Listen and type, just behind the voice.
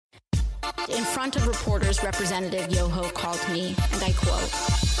In front of reporters, Representative Yoho called me, and I quote, a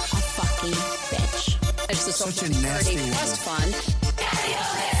fucking bitch. It's the Social Security Trust Fund.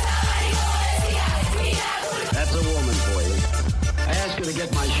 That's a woman for you. I asked her to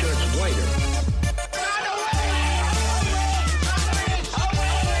get my shirts whiter.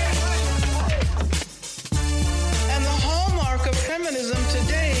 And the hallmark of feminism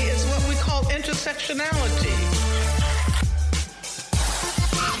today is what we call intersectionality.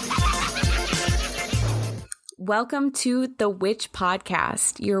 Welcome to The Witch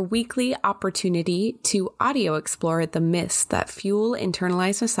Podcast, your weekly opportunity to audio explore the myths that fuel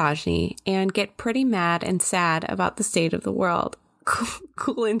internalized misogyny and get pretty mad and sad about the state of the world.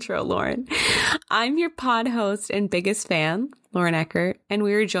 Cool intro, Lauren. I'm your pod host and biggest fan, Lauren Eckert, and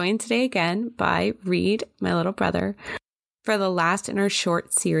we are joined today again by Reed, my little brother, for the last in our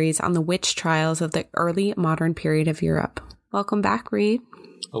short series on the witch trials of the early modern period of Europe. Welcome back, Reed.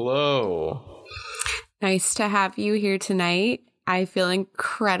 Hello. Nice to have you here tonight. I feel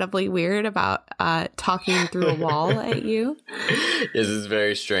incredibly weird about talking through a wall at you. This is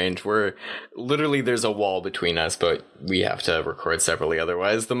very strange. There's a wall between us, but we have to record separately.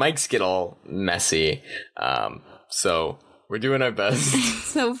 Otherwise, the mics get all messy. So we're doing our best.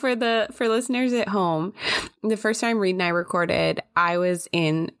 So for listeners at home, the first time Reed and I recorded, I was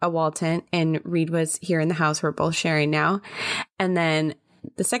in a wall tent and Reed was here in the house. We're both sharing now. And then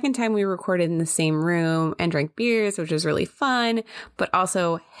the second time we recorded in the same room and drank beers, which was really fun, but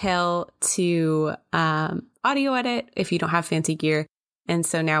also hell to audio edit if you don't have fancy gear. And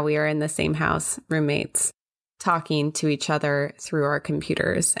so now we are in the same house, roommates, talking to each other through our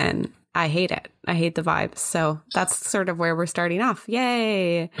computers. And I hate it. I hate the vibes. So that's sort of where we're starting off.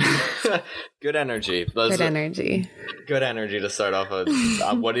 Yay. Good energy. Good energy. Good energy to start off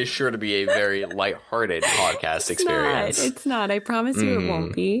what is sure to be a very lighthearted podcast experience. It's not. I promise you it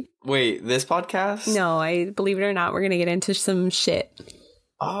won't be. Wait, this podcast? No, I believe it or not, we're going to get into some shit.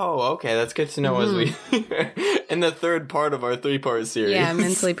 Oh, okay. That's good to know as we in the third part of our 3-part series. Yeah,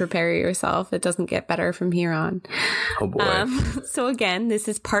 mentally prepare yourself. It doesn't get better from here on. Oh boy. So again, this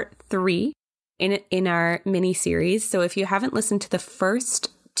is part 3 in our mini series. So if you haven't listened to the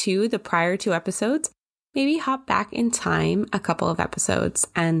prior 2 episodes, maybe hop back in time a couple of episodes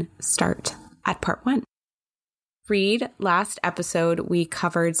and start at part 1. Reed, last episode, we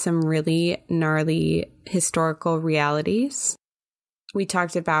covered some really gnarly historical realities. We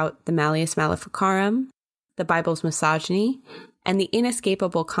talked about the Malleus Maleficarum, the Bible's misogyny, and the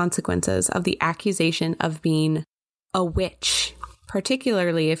inescapable consequences of the accusation of being a witch,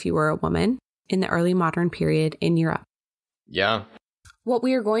 particularly if you were a woman in the early modern period in Europe. Yeah. What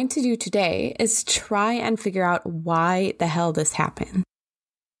we are going to do today is try and figure out why the hell this happened,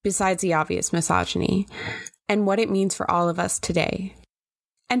 besides the obvious misogyny, and what it means for all of us today.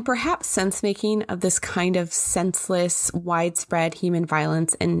 And perhaps sense-making of this kind of senseless, widespread human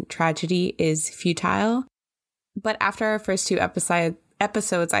violence and tragedy is futile. But after our first 2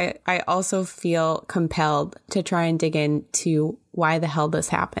 episodes, I also feel compelled to try and dig into why the hell this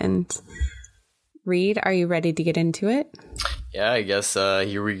happened. Reed, are you ready to get into it? Yeah, I guess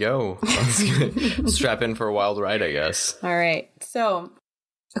here we go. Let's strap in for a wild ride, I guess. All right. So,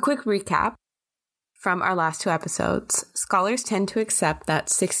 a quick recap. From our last 2 episodes, scholars tend to accept that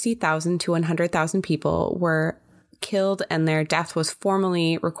 60,000 to 100,000 people were killed and their death was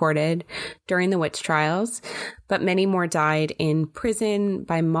formally recorded during the witch trials, but many more died in prison,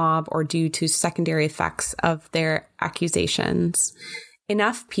 by mob, or due to secondary effects of their accusations.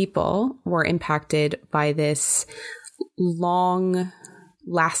 Enough people were impacted by this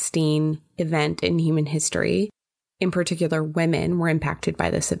long-lasting event in human history. In particular, women were impacted by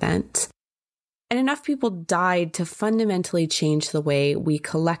this event. And enough people died to fundamentally change the way we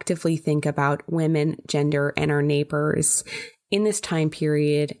collectively think about women, gender, and our neighbors in this time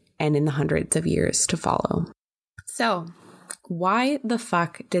period and in the hundreds of years to follow. So, why the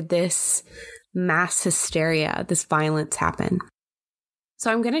fuck did this mass hysteria, this violence happen?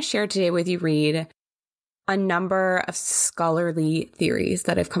 So I'm going to share today with you, Reed, a number of scholarly theories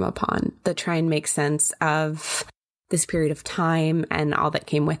that I've come upon that try and make sense of this period of time and all that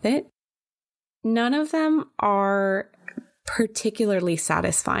came with it. None of them are particularly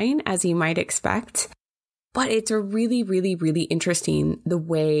satisfying, as you might expect, but it's really, really, really interesting the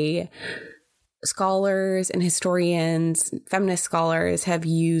way scholars and historians, feminist scholars have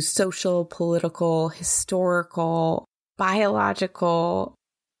used social, political, historical, biological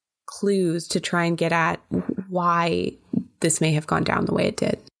clues to try and get at why this may have gone down the way it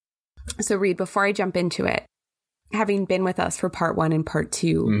did. So Reed, before I jump into it, having been with us for part 1 and part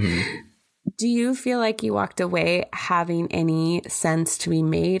 2, Do you feel like you walked away having any sense to be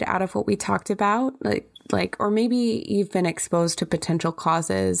made out of what we talked about? Or maybe you've been exposed to potential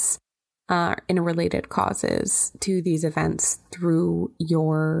causes, interrelated causes to these events through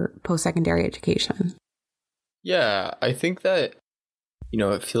your post-secondary education. Yeah, I think that,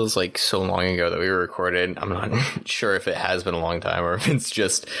 it feels like so long ago that we recorded. I'm not sure if it has been a long time or if it's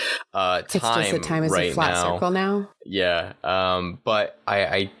just time. It's just the time is right a flat now. circle now. Yeah. But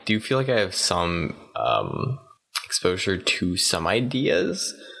I do feel like I have some exposure to some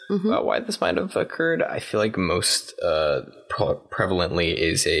ideas about why this might have occurred. I feel like most prevalently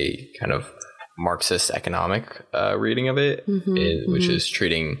is a kind of Marxist economic reading of it, which is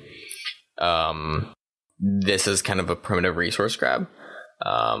treating this as kind of a primitive resource grab.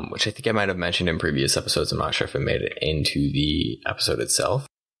 Which I think I might have mentioned in previous episodes. I'm not sure if it made it into the episode itself.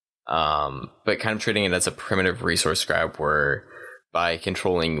 But kind of treating it as a primitive resource grab where by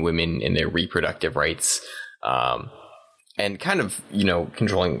controlling women in their reproductive rights, and kind of,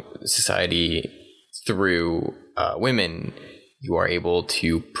 controlling society through women, you are able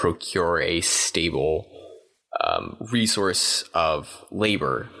to procure a stable resource of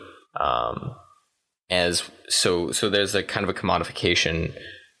labor. So there's a kind of a commodification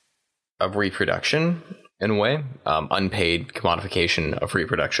of reproduction in a way, unpaid commodification of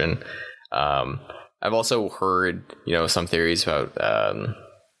reproduction. I've also heard, some theories about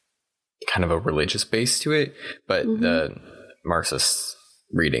kind of a religious base to it, but the Marxist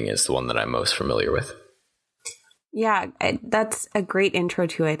reading is the one that I'm most familiar with. Yeah, that's a great intro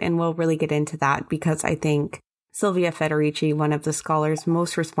to it, and we'll really get into that because I think Silvia Federici, one of the scholars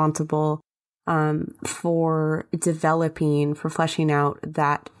most responsible for fleshing out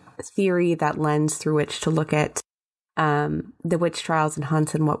that theory, that lens through which to look at the witch trials and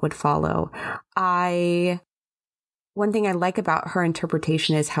hunts and what would follow. One thing I like about her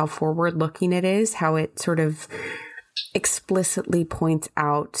interpretation is how forward-looking it is, how it sort of explicitly points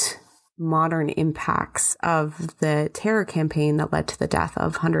out modern impacts of the terror campaign that led to the death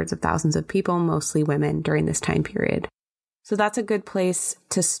of hundreds of thousands of people, mostly women, during this time period. So that's a good place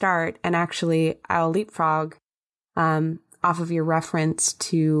to start. And actually, I'll leapfrog off of your reference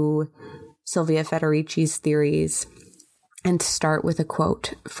to Silvia Federici's theories and start with a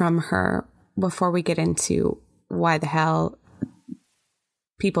quote from her before we get into why the hell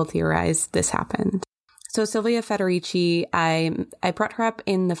people theorize this happened. So Silvia Federici, I brought her up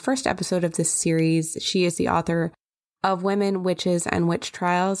in the first episode of this series. She is the author of Women, Witches, and Witch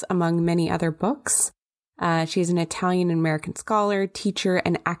Trials, among many other books. She is an Italian-American scholar, teacher,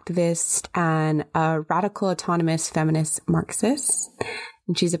 and activist, and a radical autonomous feminist Marxist.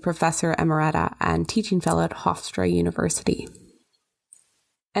 And she's a professor emerita and teaching fellow at Hofstra University.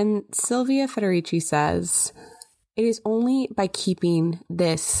 And Silvia Federici says, "It is only by keeping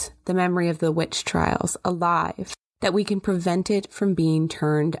the memory of the witch trials, alive, that we can prevent it from being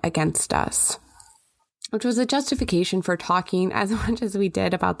turned against us." Which was a justification for talking as much as we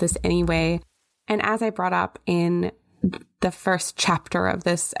did about this anyway. And as I brought up in the first chapter of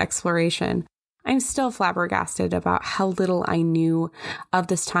this exploration, I'm still flabbergasted about how little I knew of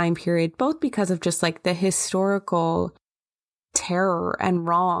this time period, both because of just like the historical terror and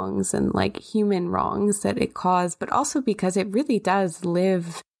wrongs and like human wrongs that it caused, but also because it really does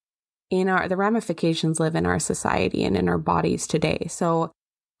live in the ramifications live in our society and in our bodies today. So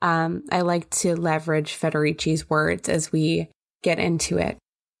I like to leverage Federici's words as we get into it.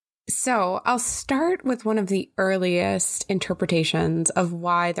 So I'll start with one of the earliest interpretations of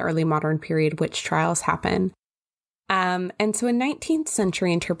why the early modern period witch trials happen. And so a 19th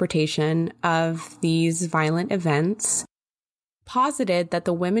century interpretation of these violent events posited that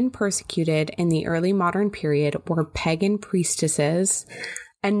the women persecuted in the early modern period were pagan priestesses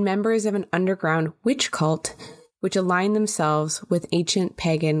and members of an underground witch cult which aligned themselves with ancient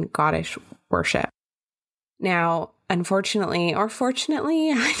pagan goddess worship. Now, unfortunately, or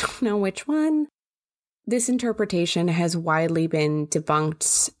fortunately, I don't know which one, this interpretation has widely been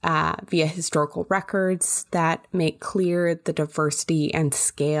debunked via historical records that make clear the diversity and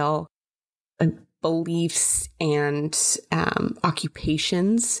scale of beliefs and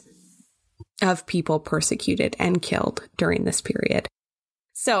occupations of people persecuted and killed during this period.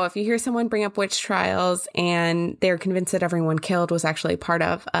 So if you hear someone bring up witch trials and they're convinced that everyone killed was actually part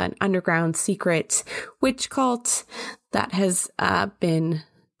of an underground secret witch cult, that has been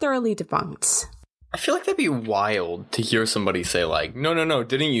thoroughly debunked. I feel like that'd be wild to hear somebody say like, no,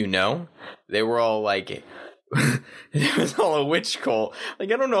 didn't you know? They were all like, it was all a witch cult.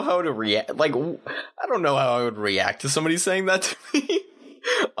 Like, I don't know how to react. Like, I don't know how I would react to somebody saying that to me.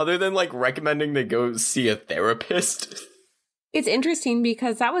 Other than like recommending to go see a therapist. It's interesting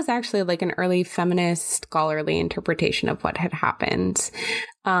because that was actually like an early feminist scholarly interpretation of what had happened.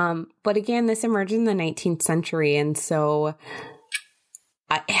 But again, this emerged in the 19th century. And so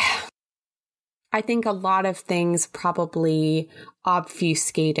I think a lot of things probably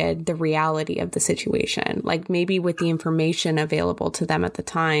obfuscated the reality of the situation. Like maybe with the information available to them at the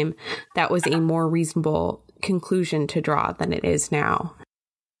time, that was a more reasonable conclusion to draw than it is now.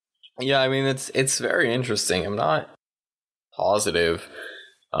 Yeah, I mean, it's very interesting. I'm not positive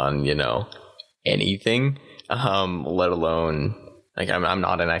on, anything, let alone, like, I'm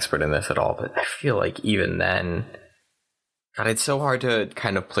not an expert in this at all, but I feel like even then, God, it's so hard to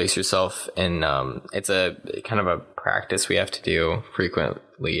kind of place yourself in, it's a kind of a practice we have to do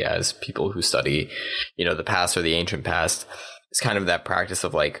frequently as people who study, the past or the ancient past. It's kind of that practice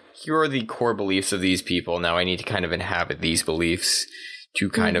of like, here are the core beliefs of these people. Now I need to kind of inhabit these beliefs to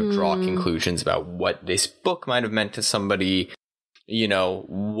kind of draw conclusions about what this book might have meant to somebody.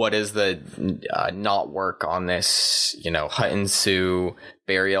 What does the not work on this, hut and Sue,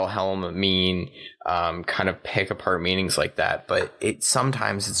 burial helm mean? Kind of pick apart meanings like that. But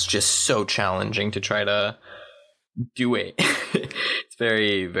sometimes it's just so challenging to try to do it. It's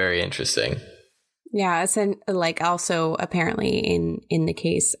very, very interesting. Yeah, it's like also apparently in the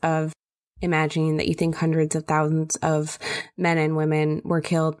case of imagining that you think hundreds of thousands of men and women were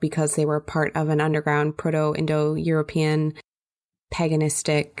killed because they were part of an underground Proto-Indo-European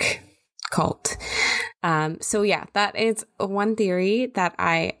paganistic cult. So yeah, that is one theory that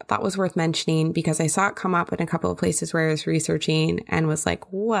I thought was worth mentioning because I saw it come up in a couple of places where I was researching and was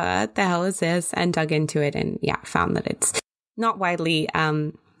like, what the hell is this? And dug into it and found that it's not widely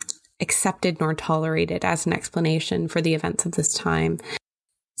accepted nor tolerated as an explanation for the events of this time.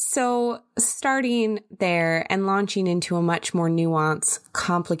 So starting there and launching into a much more nuanced,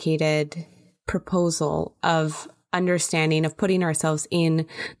 complicated proposal of understanding, of putting ourselves in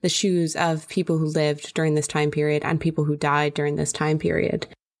the shoes of people who lived during this time period and people who died during this time period.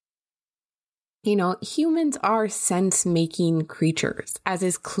 Humans are sense-making creatures, as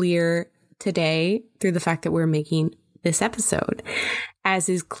is clear today through the fact that we're making this episode, as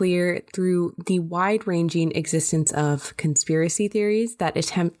is clear through the wide-ranging existence of conspiracy theories that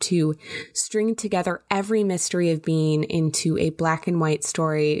attempt to string together every mystery of being into a black and white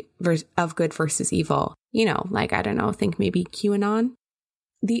story of good versus evil. Think maybe QAnon.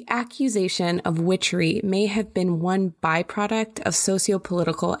 The accusation of witchery may have been one byproduct of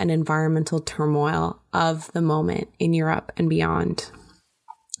socio-political and environmental turmoil of the moment in Europe and beyond.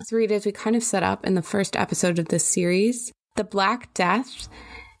 So Rita, as we kind of set up in the first episode of this series, the Black Death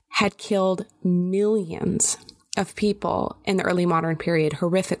had killed millions of people in the early modern period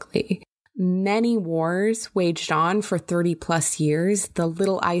horrifically. Many wars waged on for 30 plus years. The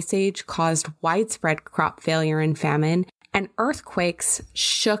Little Ice Age caused widespread crop failure and famine, and earthquakes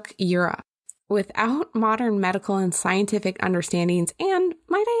shook Europe. Without modern medical and scientific understandings, and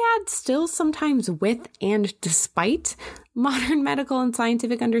might I add, still sometimes with and despite modern medical and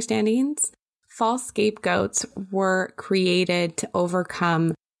scientific understandings, false scapegoats were created to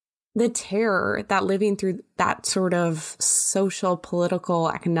overcome the terror that living through that sort of social, political,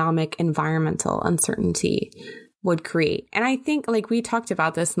 economic, environmental uncertainty would create. And I think, like we talked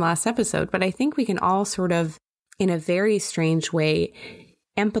about this in the last episode, but I think we can all sort of, in a very strange way,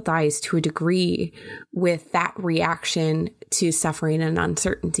 empathize to a degree with that reaction to suffering and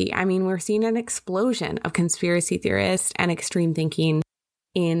uncertainty. I mean, we're seeing an explosion of conspiracy theorists and extreme thinking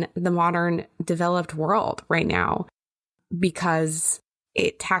in the modern developed world right now because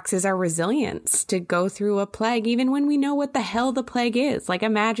it taxes our resilience to go through a plague, even when we know what the hell the plague is. Like,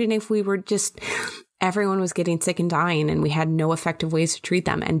 imagine if we were just, everyone was getting sick and dying and we had no effective ways to treat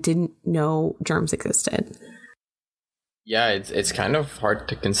them and didn't know germs existed. Yeah, it's kind of hard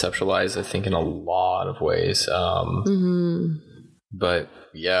to conceptualize, I think, in a lot of ways. But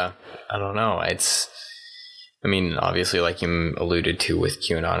yeah, I don't know. Obviously, like you alluded to with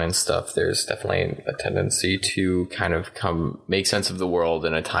QAnon and stuff, there's definitely a tendency to kind of make sense of the world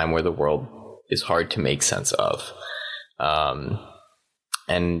in a time where the world is hard to make sense of.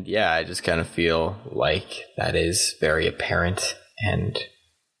 And yeah, I just kind of feel like that is very apparent and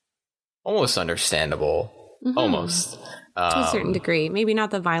almost understandable. Almost. To a certain degree. Maybe not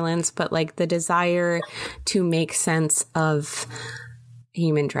the violence, but like the desire to make sense of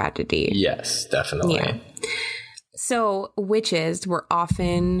human tragedy. Yes, definitely. Yeah. So witches were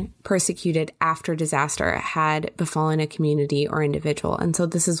often persecuted after disaster had befallen a community or individual. And so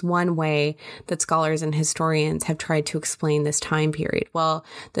this is one way that scholars and historians have tried to explain this time period. Well,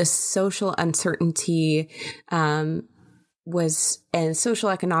 the social uncertainty and social,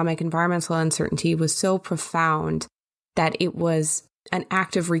 economic, environmental uncertainty was so profound that it was an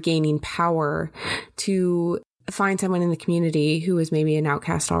act of regaining power to find someone in the community who is maybe an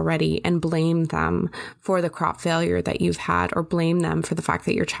outcast already and blame them for the crop failure that you've had, or blame them for the fact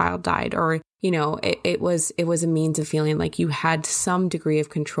that your child died, or, you know, it was a means of feeling like you had some degree of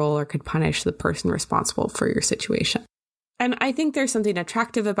control or could punish the person responsible for your situation. And I think there's something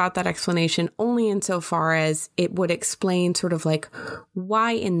attractive about that explanation, only insofar as it would explain sort of like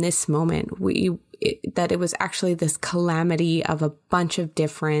why in this moment that it was actually this calamity of a bunch of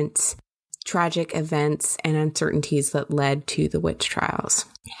different tragic events and uncertainties that led to the witch trials.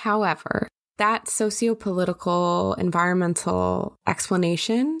 However, that socio-political, environmental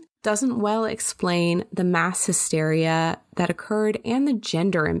explanation doesn't well explain the mass hysteria that occurred and the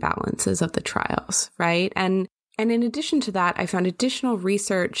gender imbalances of the trials, right? And in addition to that, I found additional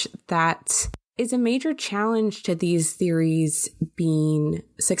research that is a major challenge to these theories being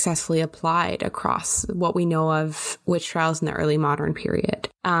successfully applied across what we know of witch trials in the early modern period.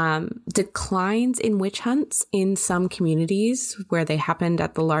 Declines in witch hunts in some communities where they happened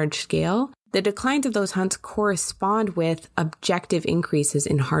at the large scale, the declines of those hunts correspond with objective increases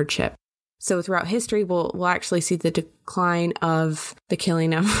in hardship. So throughout history, we'll actually see the decline of the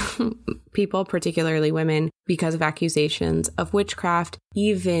killing of people, particularly women, because of accusations of witchcraft,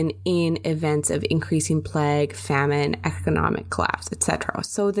 even in events of increasing plague, famine, economic collapse, etc.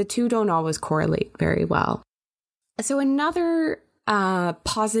 So the two don't always correlate very well. So another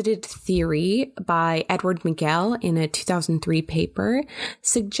posited theory by Edward Miguel in a 2003 paper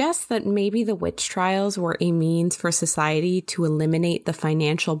suggests that maybe the witch trials were a means for society to eliminate the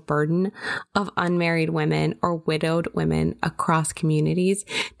financial burden of unmarried women or widowed women across communities.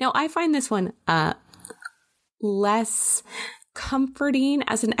 Now, I find this one less comforting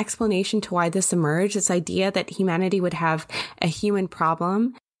as an explanation to why this emerged, this idea that humanity would have a human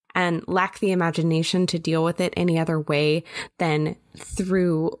problem and lack the imagination to deal with it any other way than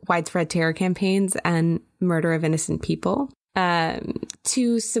through widespread terror campaigns and murder of innocent people.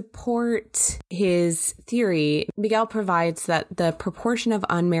 To support his theory, Miguel provides that the proportion of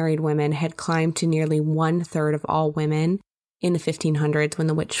unmarried women had climbed to nearly 1/3 of all women in the 1500s when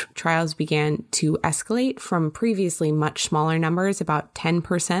the witch trials began to escalate from previously much smaller numbers, about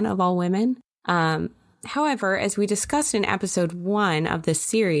 10% of all women. However, as we discussed in episode 1 of this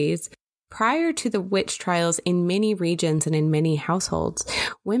series, prior to the witch trials in many regions and in many households,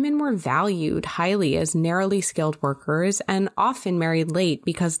 women were valued highly as narrowly skilled workers and often married late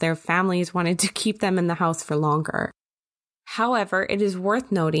because their families wanted to keep them in the house for longer. However, it is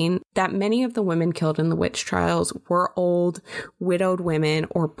worth noting that many of the women killed in the witch trials were old, widowed women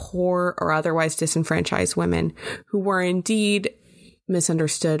or poor or otherwise disenfranchised women who were indeed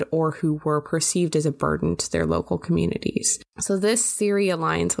misunderstood or who were perceived as a burden to their local communities. So this theory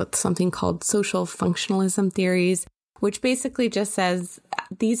aligns with something called social functionalism theories, which basically just says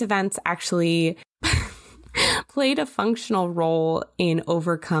these events actually played a functional role in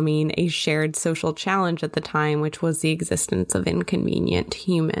overcoming a shared social challenge at the time, which was the existence of inconvenient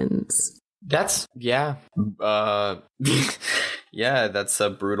humans. That's, yeah. Yeah, that's a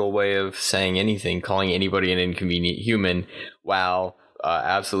brutal way of saying anything. Calling anybody an inconvenient human, wow,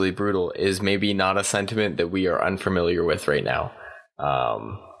 absolutely brutal, is maybe not a sentiment that we are unfamiliar with right now.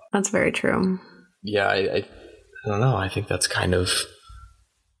 That's very true. Yeah, I don't know. I think that's kind of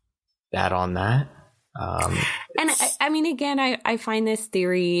that on that. And I mean, again, I find this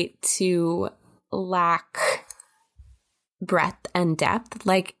theory to lack breadth and depth,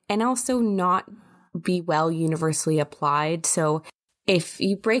 and also not be well universally applied. So if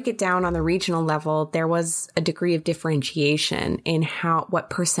you break it down on the regional level, there was a degree of differentiation in what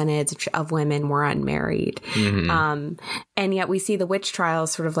percentage of women were unmarried. Mm-hmm. And yet we see the witch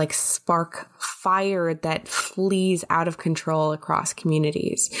trials sort of spark fire that flees out of control across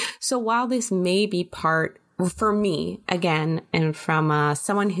communities. So while this may be part, for me, again, and from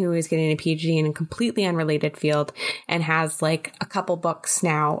someone who is getting a PhD in a completely unrelated field and has a couple books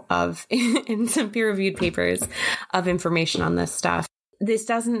now of and some peer-reviewed papers of information on this stuff, this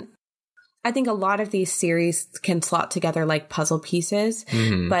doesn't, I think a lot of these series can slot together like puzzle pieces,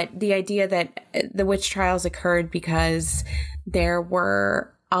 mm-hmm. but the idea that the witch trials occurred because there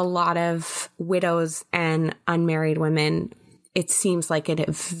were a lot of widows and unmarried women, it seems like a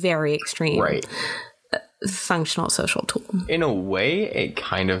very extreme, right, functional social tool. In a way, it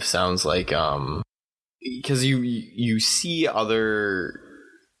kind of sounds like, because you see other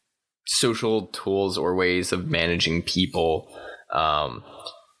social tools or ways of managing people.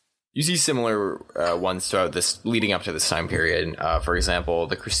 You see similar ones throughout this, leading up to this time period. For example,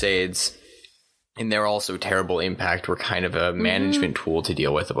 the Crusades, and their also terrible impact, were kind of a management tool to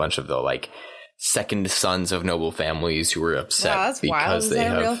deal with a bunch of the second sons of noble families who were upset wow, that's because wild. Is they that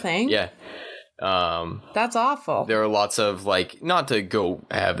have a real thing? Yeah. That's awful. There are lots of, like, not to go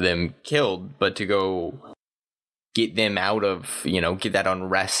have them killed, but to go get them out of, you know, get that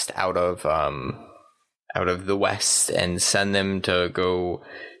unrest out of the West and send them to go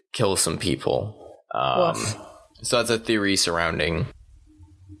kill some people. So that's a theory surrounding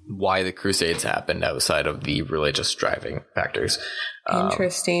why the Crusades happened outside of the religious driving factors.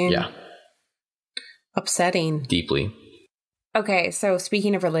 Interesting. Yeah. Upsetting. Deeply. Okay, so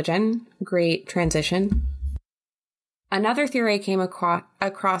speaking of religion, great transition. Another theory I came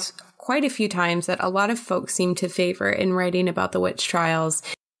across quite a few times that a lot of folks seem to favor in writing about the witch trials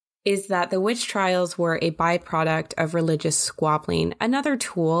is that the witch trials were a byproduct of religious squabbling. Another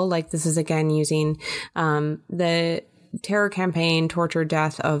tool, like this is again using the terror campaign, torture,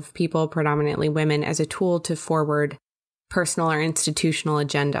 death of people, predominantly women, as a tool to forward personal or institutional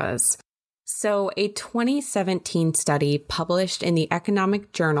agendas. So a 2017 study published in the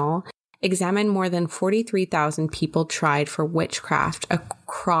Economic Journal examined more than 43,000 people tried for witchcraft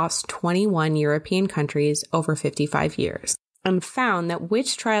across 21 European countries over 55 years and found that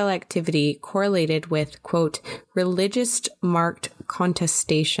witch trial activity correlated with, quote, religious marked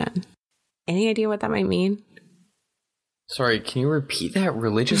contestation. Any idea what that might mean? Sorry, can you repeat that?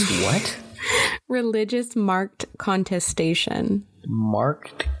 Religious what? Religious marked contestation.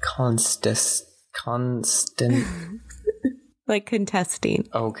 Marked constant. Like contesting.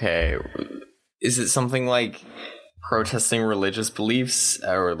 Okay. Is it something like protesting religious beliefs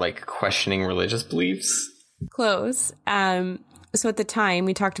or like questioning religious beliefs? Close. So at the time,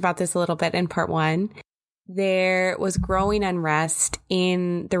 we talked about this a little bit in part 1. There was growing unrest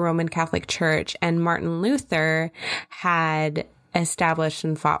in the Roman Catholic Church, and Martin Luther had established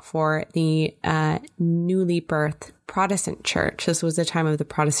and fought for the newly birthed Protestant church. This was the time of the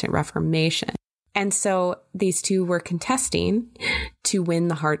Protestant Reformation. And so these two were contesting to win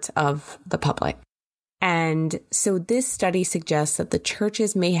the hearts of the public. And so this study suggests that the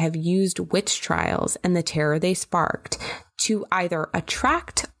churches may have used witch trials and the terror they sparked to either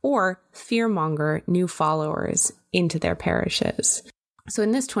attract or fearmonger new followers into their parishes. So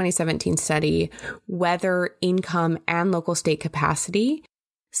in this 2017 study, whether income and local state capacity,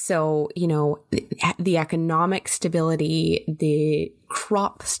 so, you know, the economic stability, the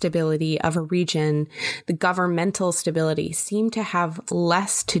crop stability of a region, the governmental stability seem to have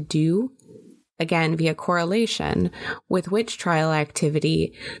less to do, again, via correlation, with witch trial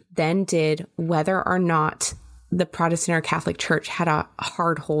activity than did whether or not the Protestant or Catholic Church had a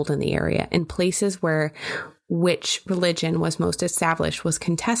hard hold in the area. In places where which religion was most established was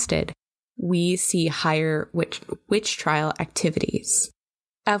contested, we see higher witch trial activities.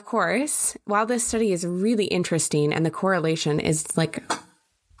 Of course, while this study is really interesting and the correlation is like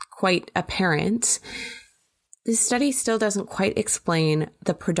quite apparent, this study still doesn't quite explain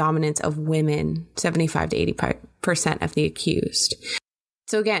the predominance of women, 75 to 85% of the accused.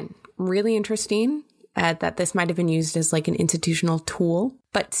 So again, really interesting that this might have been used as like an institutional tool,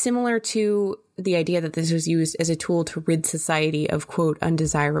 but similar to the idea that this was used as a tool to rid society of, quote,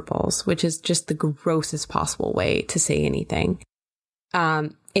 undesirables, which is just the grossest possible way to say anything.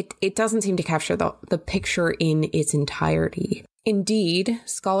 It doesn't seem to capture the picture in its entirety. Indeed,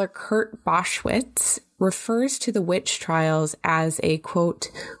 scholar Kurt Boschwitz refers to the witch trials as a, quote,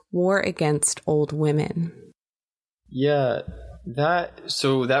 war against old women. Yeah,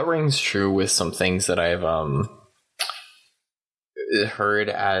 that rings true with some things that I've heard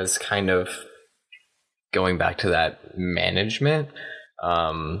as kind of going back to that management,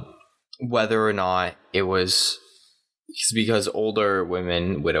 whether or not it was because older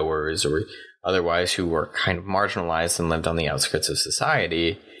women, widowers, or otherwise who were kind of marginalized and lived on the outskirts of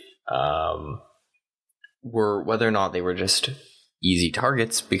society, were whether or not they were just easy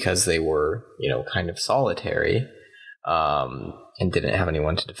targets because they were, you know, kind of solitary, and didn't have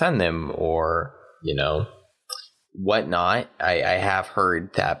anyone to defend them, or, you know, whatnot. I have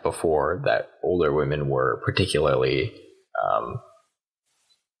heard that before, that older women were particularly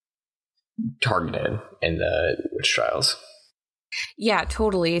targeted in the witch trials. Yeah,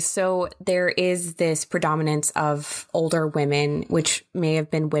 totally. So there is this predominance of older women, which may have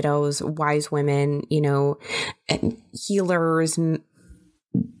been widows, wise women, you know, healers,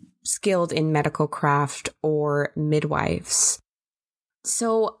 skilled in medical craft, or midwives.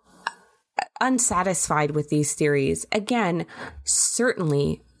 So unsatisfied with these theories, again,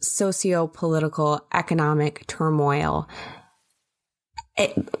 certainly socio-political, economic turmoil,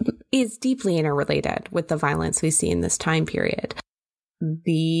 it is deeply interrelated with the violence we see in this time period.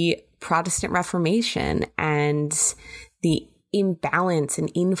 The Protestant Reformation and the imbalance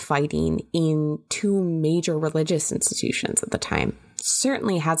and infighting in two major religious institutions at the time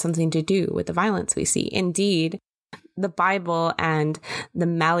certainly had something to do with the violence we see. Indeed, the Bible and the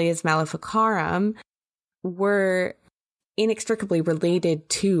Malleus Maleficarum were inextricably related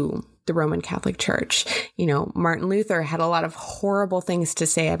to the Roman Catholic Church. You know, Martin Luther had a lot of horrible things to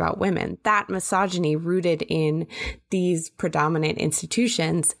say about women. That misogyny rooted in these predominant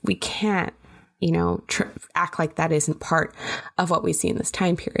institutions, we can't, you know, act like that isn't part of what we see in this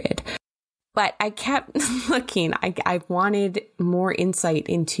time period. But I kept looking. I wanted more insight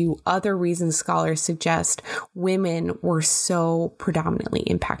into other reasons scholars suggest women were so predominantly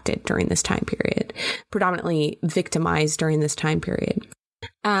impacted during this time period, predominantly victimized during this time period.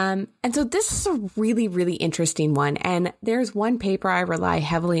 And so this is a really, really interesting one. And there's one paper I rely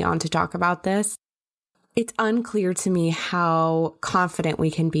heavily on to talk about this. It's unclear to me how confident we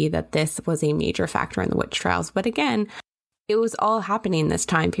can be that this was a major factor in the witch trials. But again, it was all happening this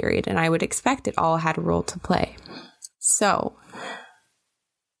time period, and I would expect it all had a role to play. So,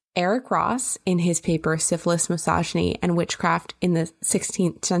 Eric Ross, in his paper Syphilis, Misogyny, and Witchcraft in the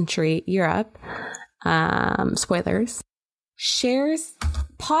 16th Century Europe, spoilers,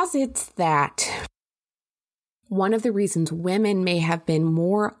 posits that one of the reasons women may have been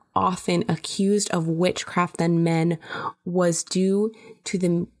more often accused of witchcraft than men was due to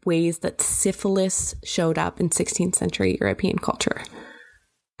the ways that syphilis showed up in 16th century European culture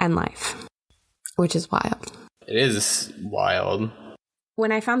and life, which is wild. It is wild.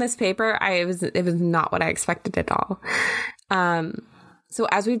 When I found this paper, it was not what I expected at all. So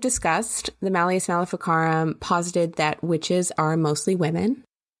as we've discussed, the Malleus Maleficarum posited that witches are mostly women.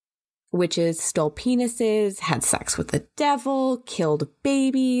 Witches stole penises, had sex with the devil, killed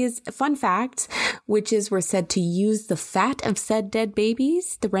babies. Fun fact, witches were said to use the fat of said dead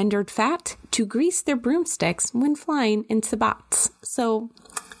babies, the rendered fat, to grease their broomsticks when flying in sabbats. So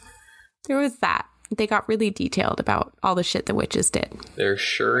there was that. They got really detailed about all the shit that witches did. There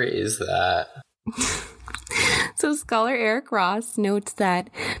sure is that. So scholar Eric Ross notes that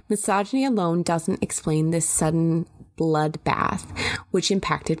misogyny alone doesn't explain this sudden bloodbath, which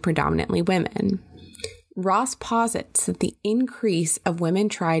impacted predominantly women. Ross posits that the increase of women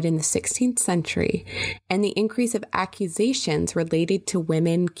tried in the 16th century and the increase of accusations related to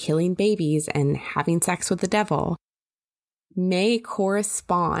women killing babies and having sex with the devil may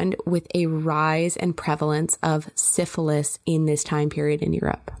correspond with a rise and prevalence of syphilis in this time period in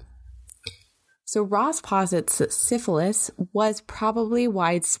Europe. So Ross posits that syphilis was probably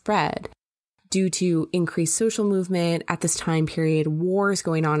widespread due to increased social movement at this time period, wars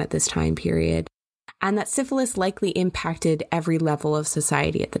going on at this time period, and that syphilis likely impacted every level of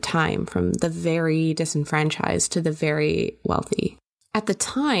society at the time, from the very disenfranchised to the very wealthy. At the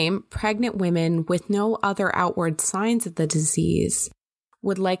time, pregnant women with no other outward signs of the disease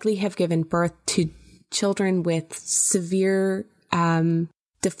would likely have given birth to children with severe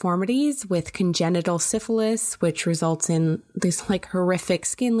deformities, with congenital syphilis, which results in these like horrific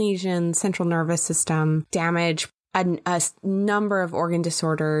skin lesions, central nervous system damage, a number of organ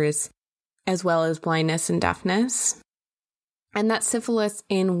disorders, as well as blindness and deafness. And that syphilis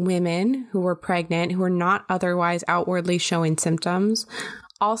in women who were pregnant, who were not otherwise outwardly showing symptoms,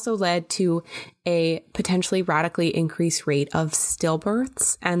 also led to a potentially radically increased rate of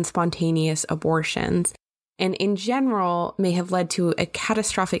stillbirths and spontaneous abortions, and in general may have led to a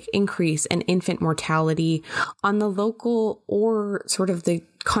catastrophic increase in infant mortality on the local or sort of the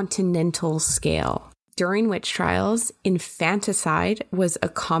continental scale. During witch trials, infanticide was a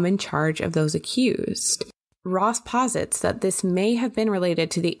common charge of those accused. Ross posits that this may have been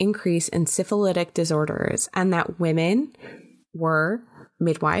related to the increase in syphilitic disorders and that women were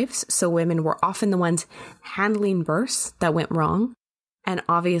midwives, so women were often the ones handling births that went wrong, and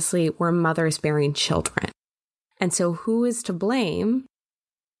obviously were mothers bearing children. And so who is to blame?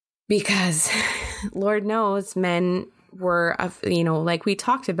 Because Lord knows men were, like we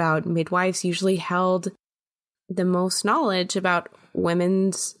talked about, midwives usually held the most knowledge about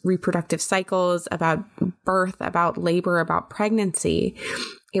women's reproductive cycles, about birth, about labor, about pregnancy.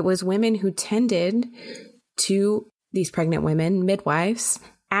 It was women who tended to these pregnant women, midwives,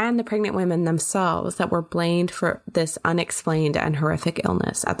 and the pregnant women themselves that were blamed for this unexplained and horrific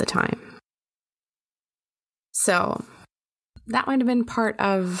illness at the time. So that might have been part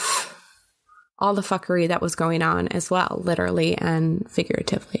of all the fuckery that was going on as well, literally and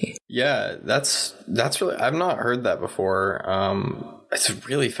figuratively. Yeah, that's really, I've not heard that before. It's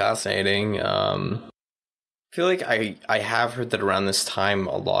really fascinating. I feel like I have heard that around this time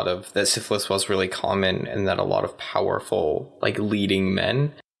that syphilis was really common and that a lot of powerful, like leading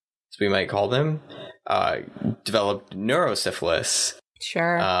men, as we might call them, developed neurosyphilis.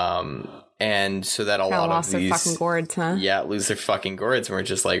 Sure. And so that a lot of these lost their fucking gourds, huh? Yeah, lose their fucking gourds and were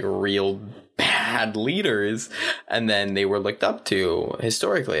just like real bad leaders. And then they were looked up to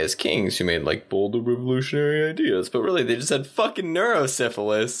historically as kings who made like bold and revolutionary ideas. But really, they just had fucking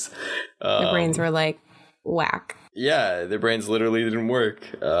neurosyphilis. Their brains were like whack. Yeah, their brains literally didn't work.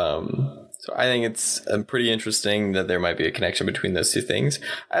 So I think it's pretty interesting that there might be a connection between those two things.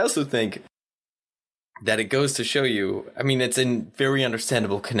 I also think that it goes to show you, I mean, it's a very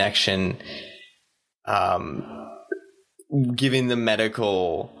understandable connection, given the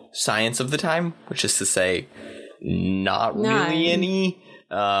medical science of the time, which is to say, not really any.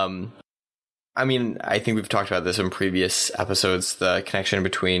 I mean, I think we've talked about this in previous episodes, the connection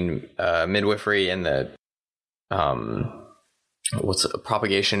between midwifery and the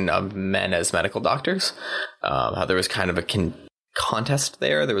propagation of men as medical doctors. How there was kind of a contest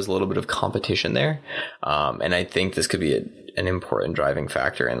there. There was a little bit of competition there. And I think this could be an important driving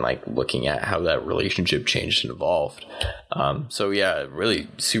factor in like looking at how that relationship changed and evolved. So yeah, really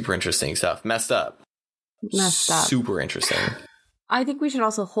super interesting stuff. Messed up. Super interesting. I think we should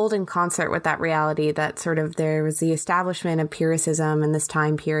also hold in concert with that reality that sort of there was the establishment of puricism in this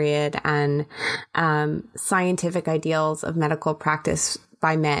time period, and scientific ideals of medical practice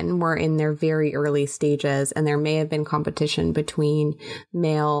by men were in their very early stages, and there may have been competition between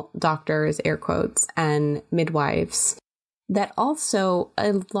male doctors, air quotes, and midwives. That also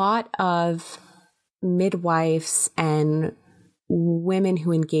a lot of midwives and women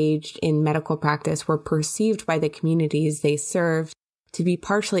who engaged in medical practice were perceived by the communities they served to be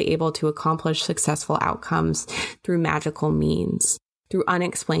partially able to accomplish successful outcomes through magical means, through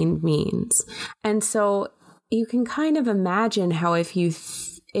unexplained means. And so you can kind of imagine how if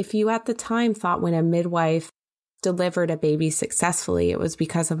you at the time thought when a midwife delivered a baby successfully, it was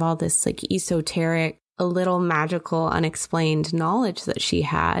because of all this like esoteric, a little magical, unexplained knowledge that she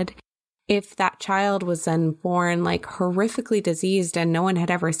had. If that child was then born like horrifically diseased and no one had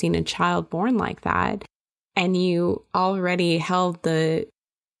ever seen a child born like that, and you already held the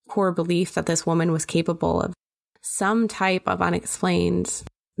core belief that this woman was capable of some type of unexplained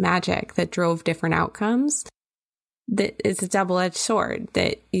magic that drove different outcomes, that it's a double-edged sword.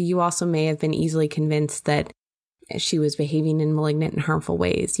 That you also may have been easily convinced that she was behaving in malignant and harmful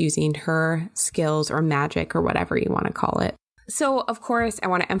ways, using her skills or magic or whatever you want to call it. So, of course, I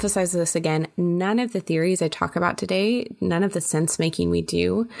want to emphasize this again. None of the theories I talk about today, none of the sense-making we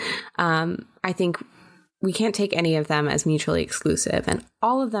do, I think we can't take any of them as mutually exclusive. And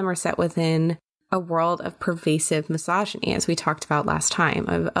all of them are set within a world of pervasive misogyny, as we talked about last time,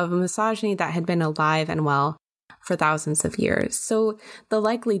 of a misogyny that had been alive and well for thousands of years. So the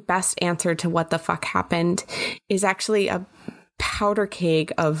likely best answer to what the fuck happened is actually a powder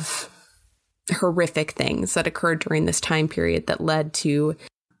keg of horrific things that occurred during this time period that led to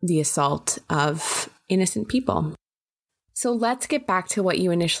the assault of innocent people. So let's get back to what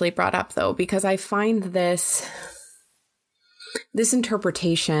you initially brought up, though, because I find this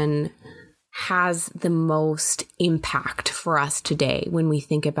interpretation has the most impact for us today when we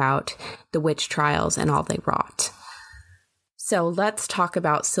think about the witch trials and all they wrought. So let's talk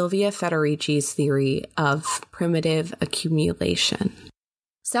about Silvia Federici's theory of primitive accumulation.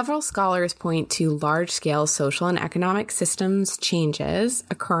 Several scholars point to large-scale social and economic systems changes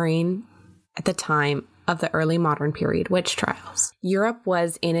occurring at the time of the early modern period witch trials. Europe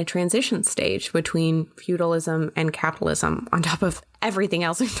was in a transition stage between feudalism and capitalism, on top of everything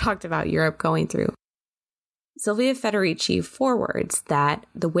else we've talked about Europe going through. Silvia Federici forwards that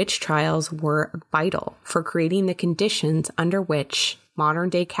the witch trials were vital for creating the conditions under which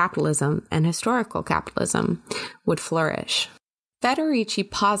modern-day capitalism and historical capitalism would flourish. Federici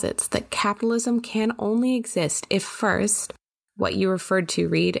posits that capitalism can only exist if first, what you referred to,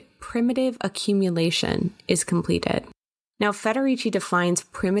 Reed, primitive accumulation is completed. Now, Federici defines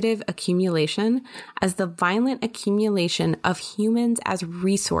primitive accumulation as the violent accumulation of humans as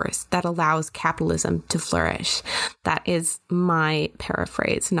resource that allows capitalism to flourish. That is my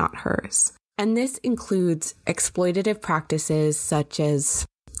paraphrase, not hers. And this includes exploitative practices such as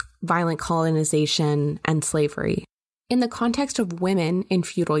violent colonization and slavery. In the context of women in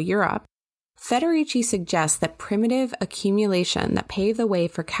feudal Europe, Federici suggests that primitive accumulation that paved the way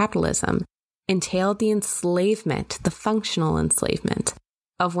for capitalism entailed the enslavement, the functional enslavement,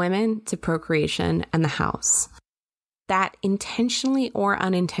 of women to procreation and the house. That intentionally or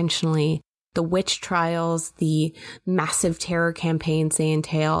unintentionally, the witch trials, the massive terror campaigns they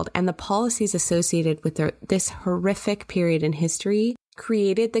entailed, and the policies associated with this horrific period in history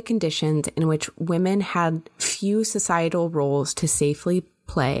created the conditions in which women had few societal roles to safely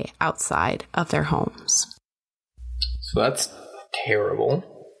play outside of their homes. So that's terrible.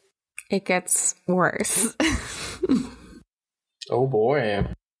 It gets worse. Oh boy.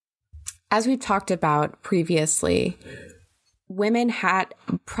 As we talked about previously,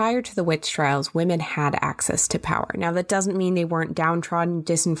 prior to the witch trials, women had access to power. Now, that doesn't mean they weren't downtrodden,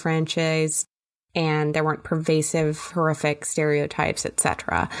 disenfranchised, and there weren't pervasive, horrific stereotypes,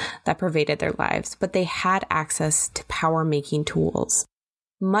 etc., that pervaded their lives, but they had access to power-making tools,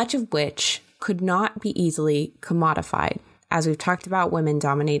 much of which could not be easily commodified. As we've talked about, women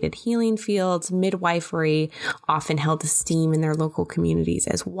dominated healing fields, midwifery, often held esteem in their local communities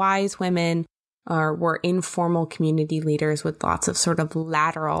as wise women, or were informal community leaders with lots of sort of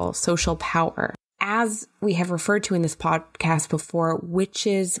lateral social power. As we have referred to in this podcast before,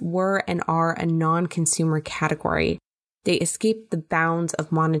 witches were and are a non-consumer category. They escaped the bounds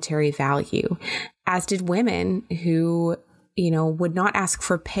of monetary value, as did women who, would not ask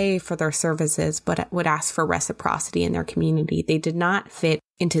for pay for their services, but would ask for reciprocity in their community. They did not fit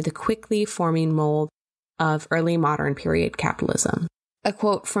into the quickly forming mold of early modern period capitalism. A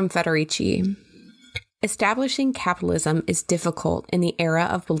quote from Federici: "Establishing capitalism is difficult in the era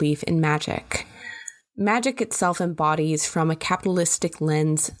of belief in magic. Magic itself embodies, from a capitalistic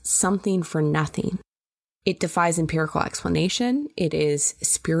lens, something for nothing. It defies empirical explanation. It is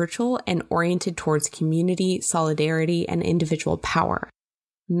spiritual and oriented towards community, solidarity, and individual power.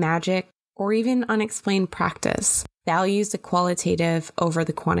 Magic, or even unexplained practice, values the qualitative over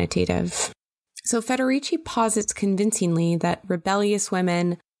the quantitative." So Federici posits convincingly that rebellious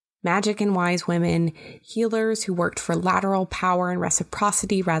women, magic and wise women, healers who worked for lateral power and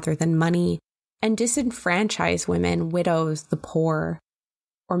reciprocity rather than money, and disenfranchised women, widows, the poor,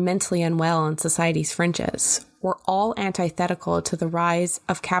 or mentally unwell on society's fringes, were all antithetical to the rise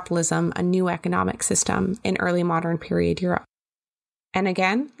of capitalism, a new economic system in early modern period Europe. And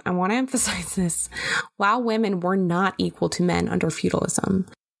again, I want to emphasize this, while women were not equal to men under feudalism.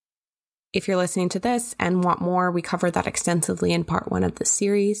 If you're listening to this and want more, we covered that extensively in part 1 of the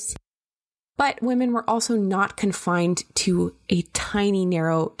series. But women were also not confined to a tiny,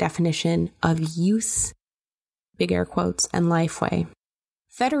 narrow definition of use, big air quotes, and lifeway.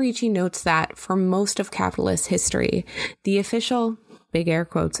 Federici notes that for most of capitalist history, the official, big air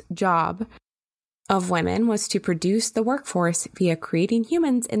quotes, job of women was to produce the workforce via creating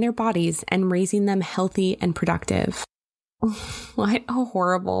humans in their bodies and raising them healthy and productive. What a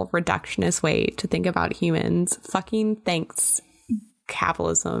horrible reductionist way to think about humans. Fucking thanks,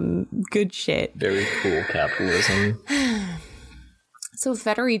 capitalism. Good shit. Very cool capitalism. So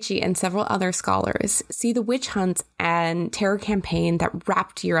Federici and several other scholars see the witch hunts and terror campaign that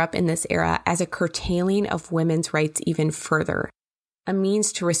wrapped Europe in this era as a curtailing of women's rights even further, a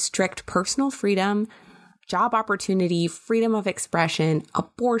means to restrict personal freedom, job opportunity, freedom of expression,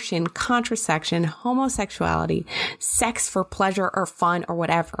 abortion, contraception, homosexuality, sex for pleasure or fun or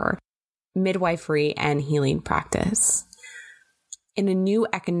whatever, midwifery, and healing practice. In a new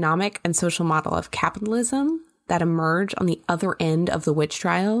economic and social model of capitalism that emerged on the other end of the witch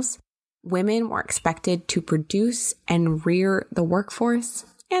trials, women were expected to produce and rear the workforce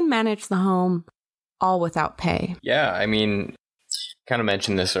and manage the home, all without pay. Yeah, I mean, kind of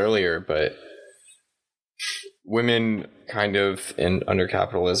mentioned this earlier, but women kind of under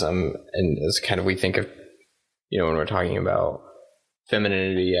capitalism, and as kind of we think of, when we're talking about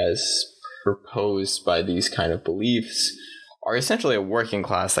femininity as proposed by these kind of beliefs, are essentially a working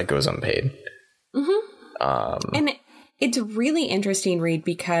class that goes unpaid. Mm-hmm. And it's a really interesting read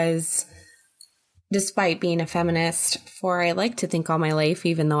because despite being a feminist for, I like to think, all my life,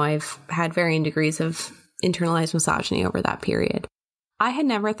 even though I've had varying degrees of internalized misogyny over that period, I had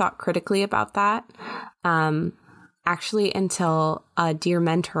never thought critically about that, actually, until a dear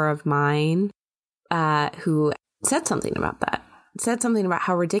mentor of mine who said something about that, said something about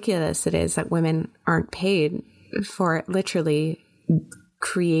how ridiculous it is that women aren't paid for literally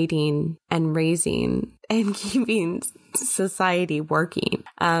creating and raising and keeping society working.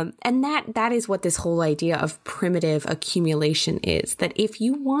 And that is what this whole idea of primitive accumulation is, that if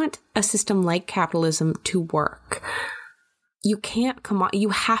you want a system like capitalism to work, you can't you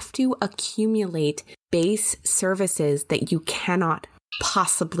have to accumulate base services that you cannot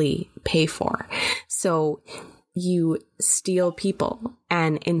possibly pay for. So you steal people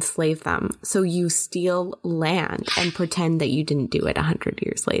and enslave them. So you steal land and pretend that you didn't do it 100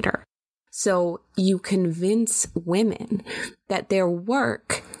 years later. So you convince women that their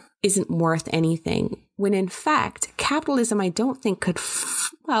work isn't worth anything, when in fact, capitalism, I don't think could,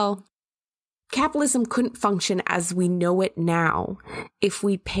 capitalism couldn't function as we know it now if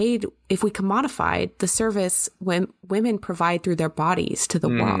we commodified the service when women provide through their bodies to the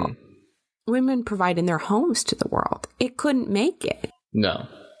world. Women provide in their homes to the world. It couldn't make it. No.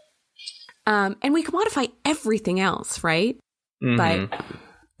 And we commodify everything else, right? But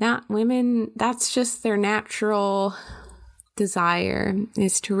not women, that's just their natural desire,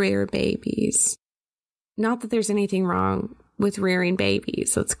 is to rear babies. Not that there's anything wrong with rearing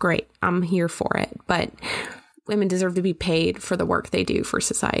babies. That's great. I'm here for it. But women deserve to be paid for the work they do for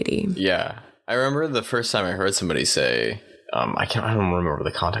society. Yeah. I remember the first time I heard somebody say, I don't remember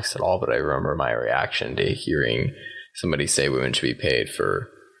the context at all, but I remember my reaction to hearing somebody say women should be paid for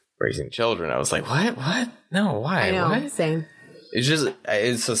raising children. I was like, what? No, why? I know, what? Same.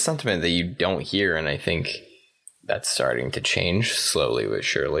 It's a sentiment that you don't hear, and I think that's starting to change slowly but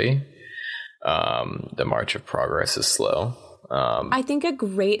surely. The march of progress is slow. I think a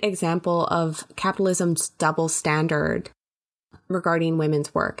great example of capitalism's double standard regarding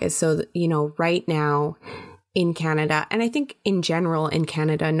women's work is right now in Canada, and I think in general in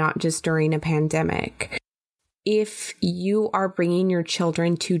Canada, not just during a pandemic, if you are bringing your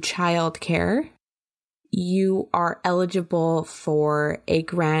children to childcare, you are eligible for a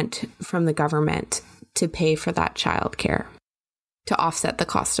grant from the government to pay for that childcare, to offset the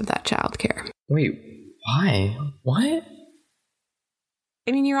cost of that childcare. Wait, why? What?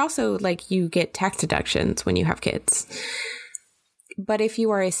 I mean, you're also you get tax deductions when you have kids. But if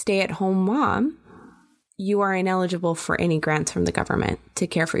you are a stay-at-home mom, you are ineligible for any grants from the government to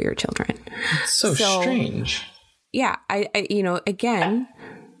care for your children. It's so strange. Yeah, I again,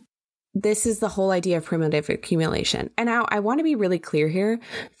 this is the whole idea of primitive accumulation. And now I want to be really clear here.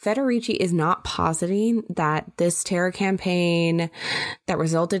 Federici is not positing that this terror campaign that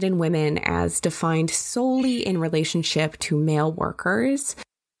resulted in women as defined solely in relationship to male workers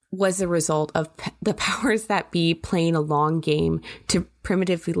was the result of the powers that be playing a long game to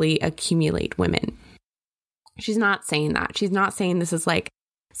primitively accumulate women. She's not saying that. She's not saying this is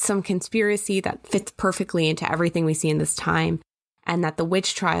some conspiracy that fits perfectly into everything we see in this time, and that the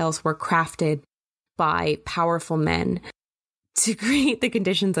witch trials were crafted by powerful men to create the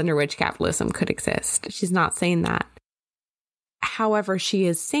conditions under which capitalism could exist. She's not saying that. However, she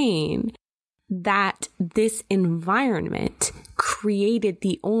is saying that this environment created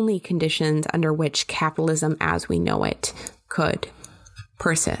the only conditions under which capitalism as we know it could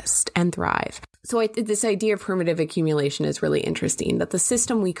persist and thrive. So this idea of primitive accumulation is really interesting, that the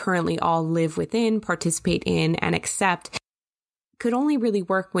system we currently all live within, participate in, and accept could only really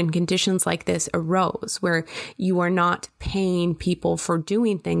work when conditions like this arose, where you are not paying people for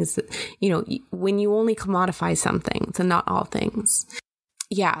doing things, when you only commodify some things and not all things.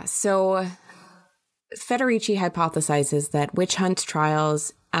 Yeah, so Federici hypothesizes that witch hunt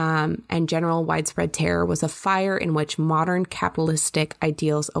trials and general widespread terror was a fire in which modern capitalistic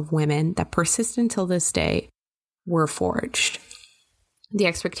ideals of women that persist until this day were forged. The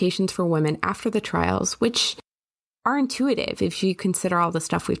expectations for women after the trials, which are intuitive if you consider all the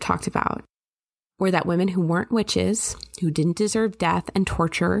stuff we've talked about, were that women who weren't witches, who didn't deserve death and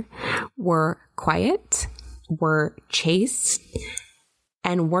torture, were quiet, were chaste,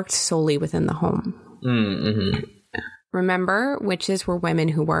 and worked solely within the home. Mm-hmm. Remember, witches were women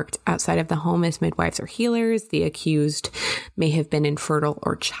who worked outside of the home as midwives or healers. The accused may have been infertile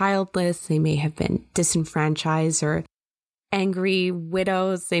or childless. They may have been disenfranchised or angry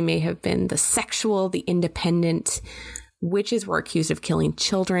widows. They may have been the sexual, the independent. Witches were accused of killing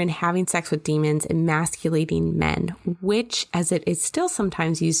children, having sex with demons, emasculating men, which, as it is still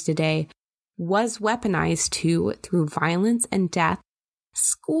sometimes used today, was weaponized through violence and death,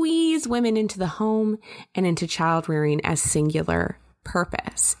 squeeze women into the home and into child rearing as singular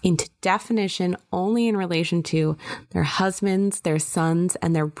purpose, into definition only in relation to their husbands, their sons,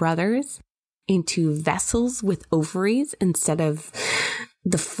 and their brothers, into vessels with ovaries instead of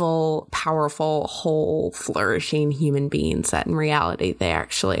the full, powerful, whole, flourishing human beings that in reality they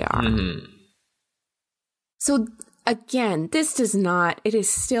actually are. Mm-hmm. So again, it is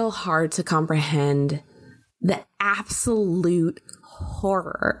still hard to comprehend the absolute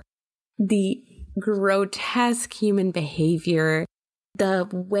horror, the grotesque human behavior, the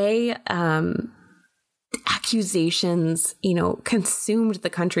way accusations, consumed the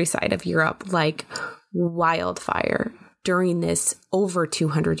countryside of Europe like wildfire during this over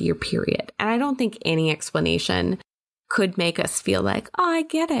 200-year period. And I don't think any explanation could make us feel like, oh, I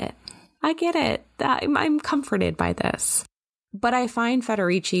get it. I'm comforted by this. But I find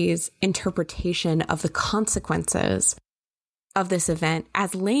Federici's interpretation of the consequences of this event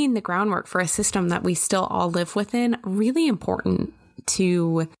as laying the groundwork for a system that we still all live within really important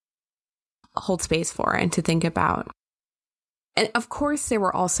to hold space for and to think about. And of course, there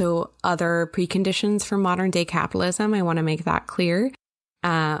were also other preconditions for modern day capitalism. I want to make that clear.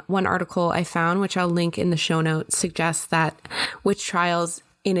 One article I found, which I'll link in the show notes, suggests that witch trials,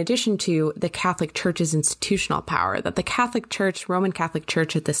 in addition to the Catholic Church's institutional power, that the Catholic Church, Roman Catholic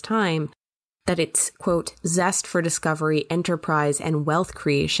Church at this time, that its, quote, zest for discovery, enterprise, and wealth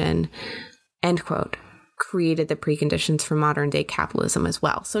creation, end quote, created the preconditions for modern day capitalism as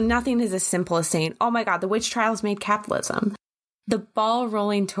well. So nothing is as simple as saying, oh my God, the witch trials made capitalism. The ball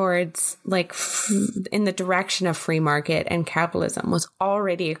rolling towards, like, in the direction of free market and capitalism was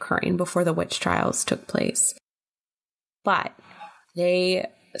already occurring before the witch trials took place. But they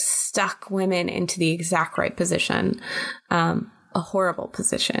stuck women into the exact right position, a horrible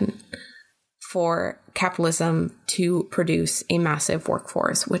position for capitalism to produce a massive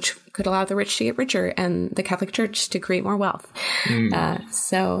workforce, which could allow the rich to get richer and the Catholic Church to create more wealth.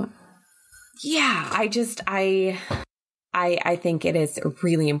 So, yeah, I think it is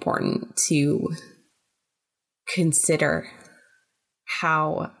really important to consider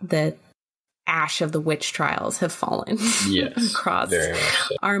how the ash of the witch trials have fallen across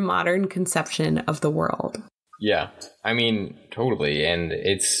our modern conception of the world. Yeah, I mean, totally. And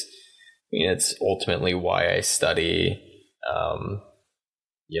it's ultimately why I study,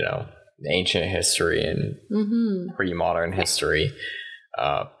 ancient history and pre-modern history,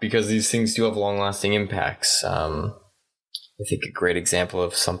 because these things do have long-lasting impacts. I think a great example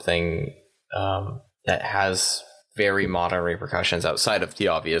of something that has very modern repercussions outside of the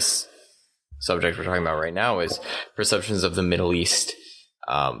obvious subject we're talking about right now is perceptions of the Middle East,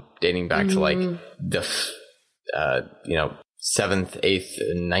 dating back to like the 7th, 8th,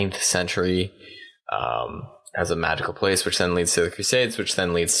 and 9th century as a magical place, which then leads to the Crusades, which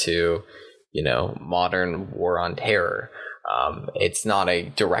then leads to, modern war on terror. It's not a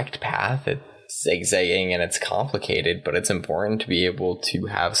direct path. It's zigzagging and it's complicated, but it's important to be able to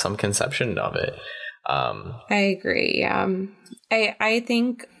have some conception of it. I agree. I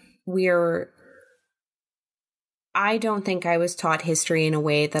think I don't think I was taught history in a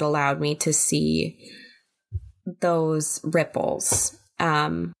way that allowed me to see those ripples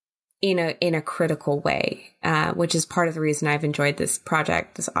in a critical way, which is part of the reason I've enjoyed this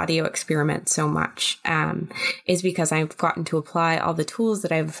project, this audio experiment so much, is because I've gotten to apply all the tools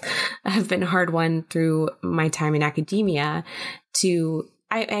that have been hard won through my time in academia to,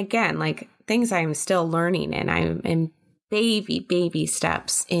 like things I'm still learning, and I'm in baby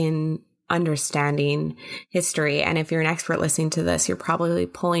steps in understanding history. And if you're an expert listening to this, you're probably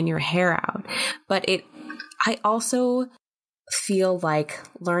pulling your hair out. But I also feel like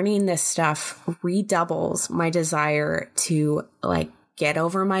learning this stuff redoubles my desire to get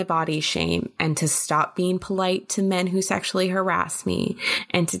over my body shame and to stop being polite to men who sexually harass me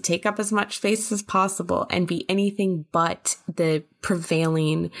and to take up as much space as possible and be anything but the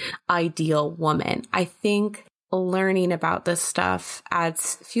prevailing ideal woman. I think learning about this stuff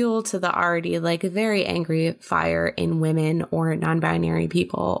adds fuel to the already very angry fire in women or non-binary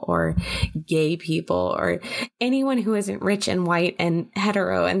people or gay people or anyone who isn't rich and white and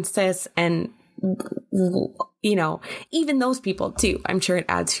hetero and cis and, even those people too. I'm sure it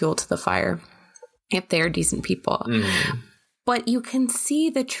adds fuel to the fire if they're decent people. But you can see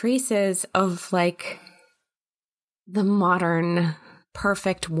the traces of the modern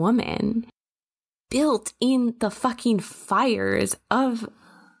perfect woman built in the fucking fires of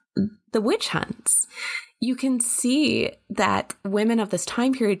the witch hunts. You can see that women of this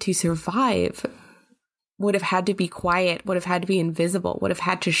time period to survive would have had to be quiet, would have had to be invisible, would have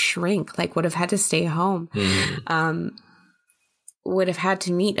had to shrink, would have had to stay home, would have had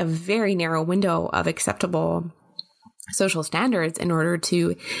to meet a very narrow window of acceptable social standards in order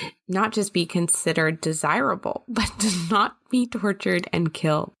to not just be considered desirable, but to not be tortured and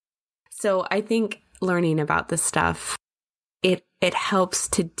killed. So I think learning about this stuff, it helps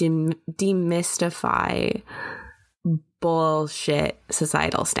to demystify bullshit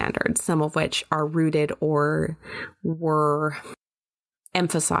societal standards, some of which are rooted or were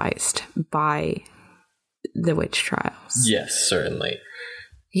emphasized by the witch trials. Yes, certainly.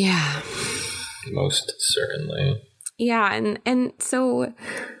 Yeah. Most certainly. Yeah, and so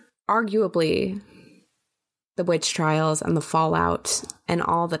arguably the witch trials and the fallout and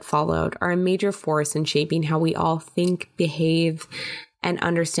all that followed are a major force in shaping how we all think, behave, and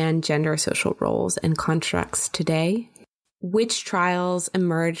understand gender social roles and constructs today. Witch trials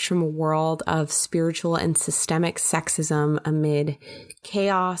emerged from a world of spiritual and systemic sexism amid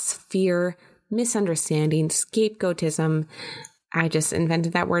chaos, fear, misunderstanding, scapegoatism. I just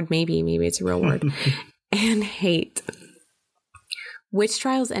invented that word, maybe it's a real word, and hate. Witch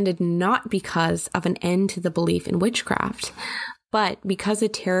trials ended not because of an end to the belief in witchcraft, but because a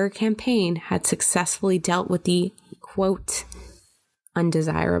terror campaign had successfully dealt with the, quote,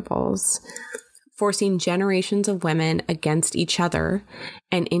 undesirables, forcing generations of women against each other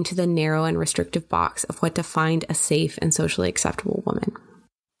and into the narrow and restrictive box of what defined a safe and socially acceptable woman.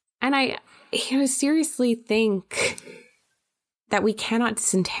 And I seriously think that we cannot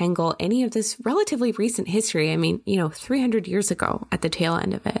disentangle any of this relatively recent history. I mean, 300 years ago at the tail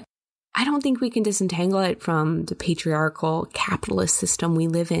end of it. I don't think we can disentangle it from the patriarchal capitalist system we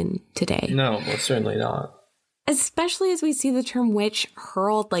live in today. No, well, certainly not. Especially as we see the term witch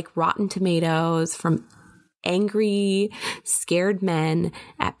hurled like rotten tomatoes from angry, scared men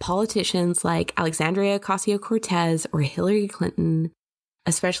at politicians like Alexandria Ocasio-Cortez or Hillary Clinton,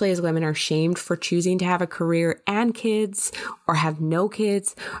 especially as women are shamed for choosing to have a career and kids, or have no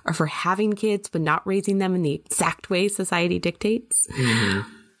kids, or for having kids but not raising them in the exact way society dictates. Mm-hmm.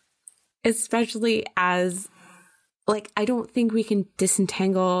 Especially as, I don't think we can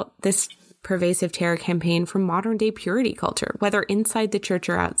disentangle this pervasive terror campaign from modern day purity culture, whether inside the church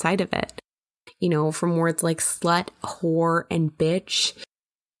or outside of it. From words like slut, whore, and bitch.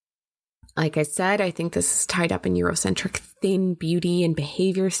 Like I said, I think this is tied up in Eurocentric thin beauty and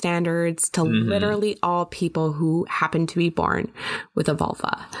behavior standards to literally all people who happen to be born with a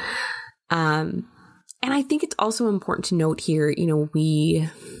vulva. And I think it's also important to note here,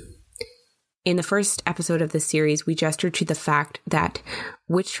 in the first episode of this series, we gestured to the fact that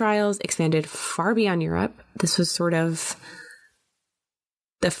witch trials expanded far beyond Europe. This was sort of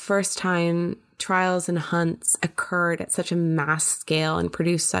the first time trials and hunts occurred at such a mass scale and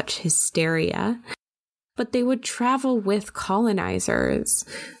produced such hysteria. But they would travel with colonizers.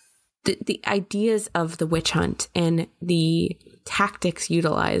 The ideas of the witch hunt and the tactics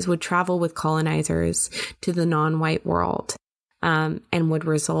utilized would travel with colonizers to the non-white world. And would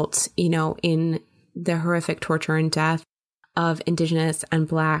result, in the horrific torture and death of Indigenous and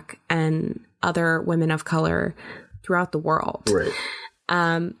Black and other women of color throughout the world. Right.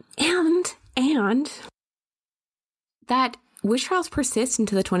 And that witch trials persist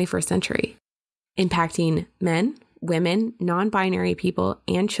into the 21st century, impacting men, women, non-binary people,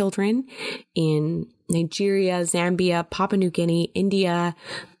 and children in Nigeria, Zambia, Papua New Guinea, India,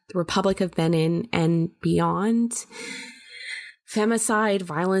 the Republic of Benin, and beyond. Femicide,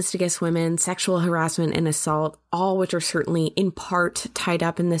 violence against women, sexual harassment, and assault, all which are certainly in part tied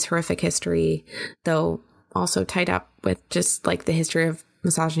up in this horrific history, though also tied up with just the history of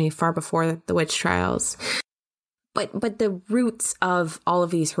misogyny far before the witch trials. But the roots of all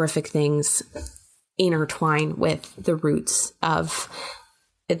of these horrific things intertwine with the roots of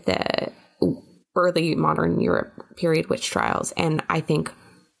the early modern Europe period witch trials. And I think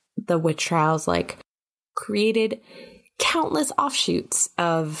the witch trials created countless offshoots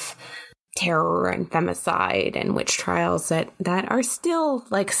of terror and femicide and witch trials that are still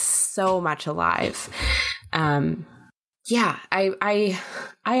so much alive. I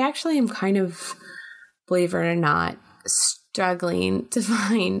actually am kind of, believe it or not, struggling to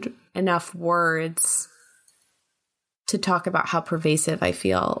find enough words to talk about how pervasive I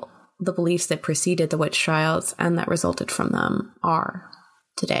feel the beliefs that preceded the witch trials and that resulted from them are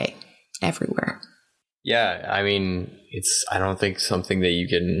today, everywhere. Yeah, I mean, I don't think something that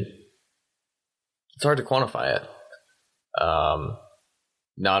it's hard to quantify it.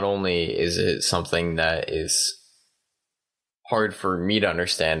 Not only is it something that is hard for me to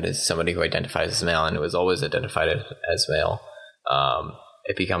understand as somebody who identifies as male and who has always identified as male,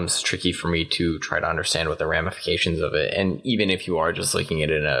 it becomes tricky for me to try to understand what the ramifications of it. And even if you are just looking at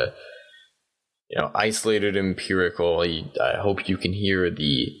it in a, isolated empirical, I hope you can hear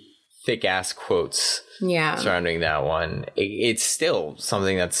the thick ass quotes surrounding that one. It's still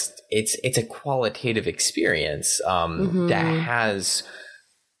something it's a qualitative experience that has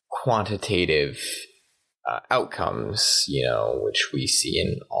quantitative outcomes, which we see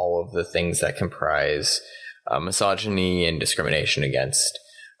in all of the things that comprise misogyny and discrimination against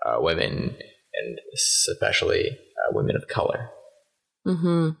women, and especially women of color.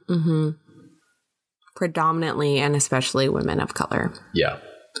 Predominantly and especially women of color.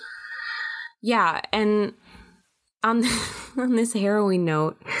 Yeah, and on this harrowing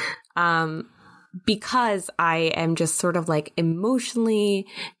note, because I am just sort of emotionally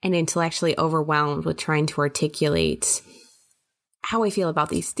and intellectually overwhelmed with trying to articulate how I feel about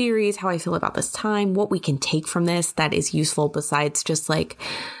these theories, how I feel about this time, what we can take from this that is useful besides just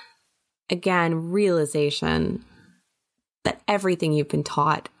again, realization that everything you've been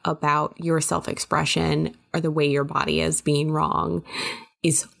taught about your self-expression or the way your body is being wrong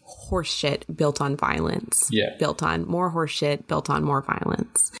is horseshit built on violence. Yeah. Built on more horseshit, built on more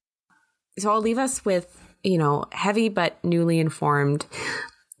violence. So I'll leave us with, heavy but newly informed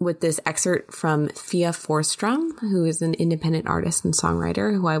with this excerpt from Fia Forstrom, who is an independent artist and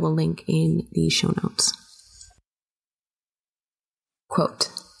songwriter, who I will link in the show notes. Quote,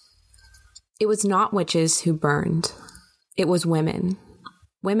 "It was not witches who burned. It was women.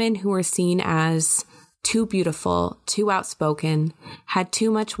 Women who were seen as too beautiful, too outspoken, had too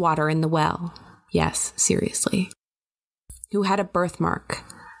much water in the well. Yes, seriously. Who had a birthmark.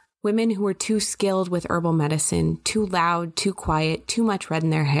 Women who were too skilled with herbal medicine, too loud, too quiet, too much red in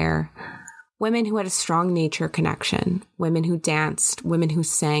their hair. Women who had a strong nature connection. Women who danced, women who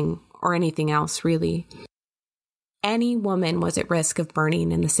sang, or anything else, really. Any woman was at risk of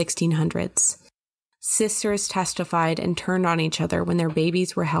burning in the 1600s. Sisters testified and turned on each other when their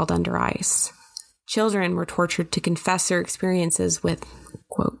babies were held under ice. Children were tortured to confess their experiences with,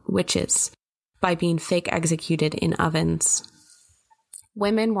 quote, witches by being fake executed in ovens.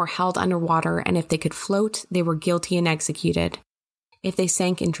 Women were held underwater, and if they could float, they were guilty and executed. If they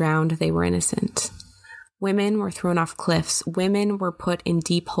sank and drowned, they were innocent. Women were thrown off cliffs. Women were put in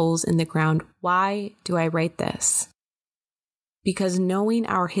deep holes in the ground. Why do I write this? Because knowing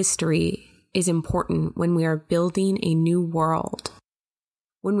our history is important when we are building a new world,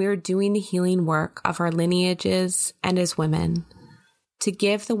 when we are doing the healing work of our lineages and as women, to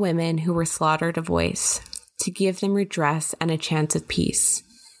give the women who were slaughtered a voice, to give them redress and a chance of peace.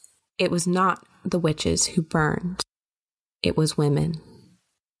 It was not the witches who burned. It was women.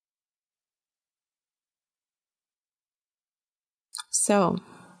 So,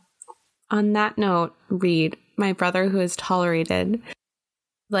 on that note, Reed, my brother who has tolerated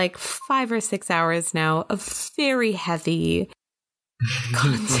like 5 or 6 hours now of very heavy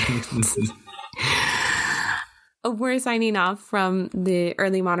content. We're signing off from the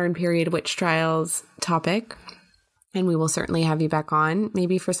early modern period witch trials topic, and we will certainly have you back on,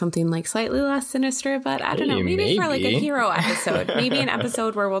 maybe for something like slightly less sinister, but I don't know, maybe for like a hero episode, maybe an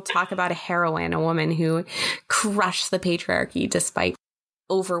episode where we'll talk about a heroine, a woman who crushed the patriarchy despite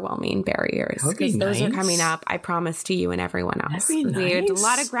overwhelming barriers, because those are coming up, I promise, to you and everyone else. We had a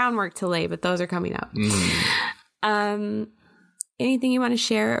lot of groundwork to lay, but those are coming up. Anything you want to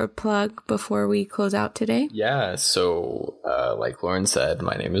share or plug before we close out today? Yeah, so like Lauren said,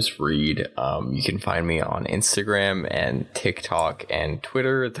 my name is Reed. You can find me on Instagram and TikTok and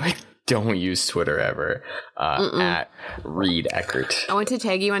Twitter. I don't use Twitter ever. At Reed Eckert. I went to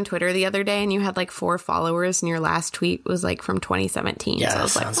tag you on Twitter the other day and you had like 4 followers and your last tweet was like from 2017. Yeah, so I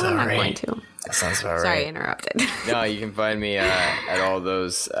was like, I'm not going to. That sounds about right. Sorry, I interrupted. No, you can find me at all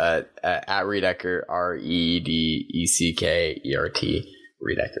those at Reed Eckert, REDECKERT,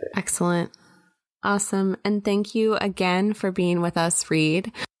 Reed Eckert. Excellent. Awesome. And thank you again for being with us,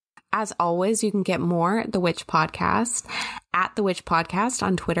 Reed. As always, you can get more at The Witch Podcast, at The Witch Podcast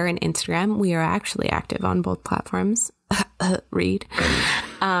on Twitter and Instagram. We are actually active on both platforms. Reed.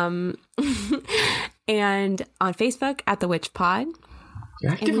 And on Facebook at The Witch Pod.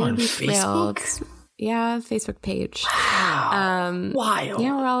 You're active on Facebook? Yeah, Facebook page. Wow. Wild.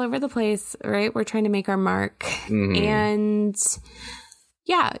 Yeah, we're all over the place, right? We're trying to make our mark. Mm-hmm. And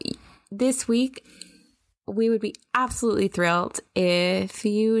yeah, this week, we would be absolutely thrilled if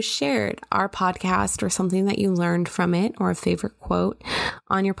you shared our podcast or something that you learned from it or a favorite quote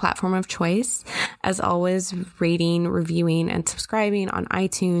on your platform of choice. As always, rating, reviewing, and subscribing on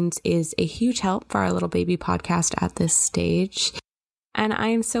iTunes is a huge help for our little baby podcast at this stage. And I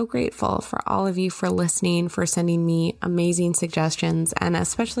am so grateful for all of you for listening, for sending me amazing suggestions, and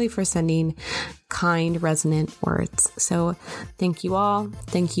especially for sending kind, resonant words. So thank you all.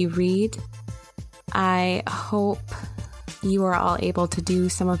 Thank you, Reed. I hope you are all able to do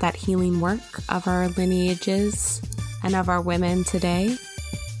some of that healing work of our lineages and of our women today,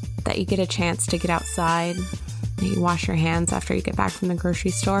 that you get a chance to get outside, that you wash your hands after you get back from the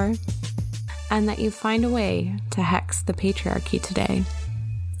grocery store, and that you find a way to hex the patriarchy today.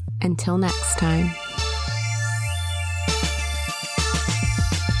 Until next time.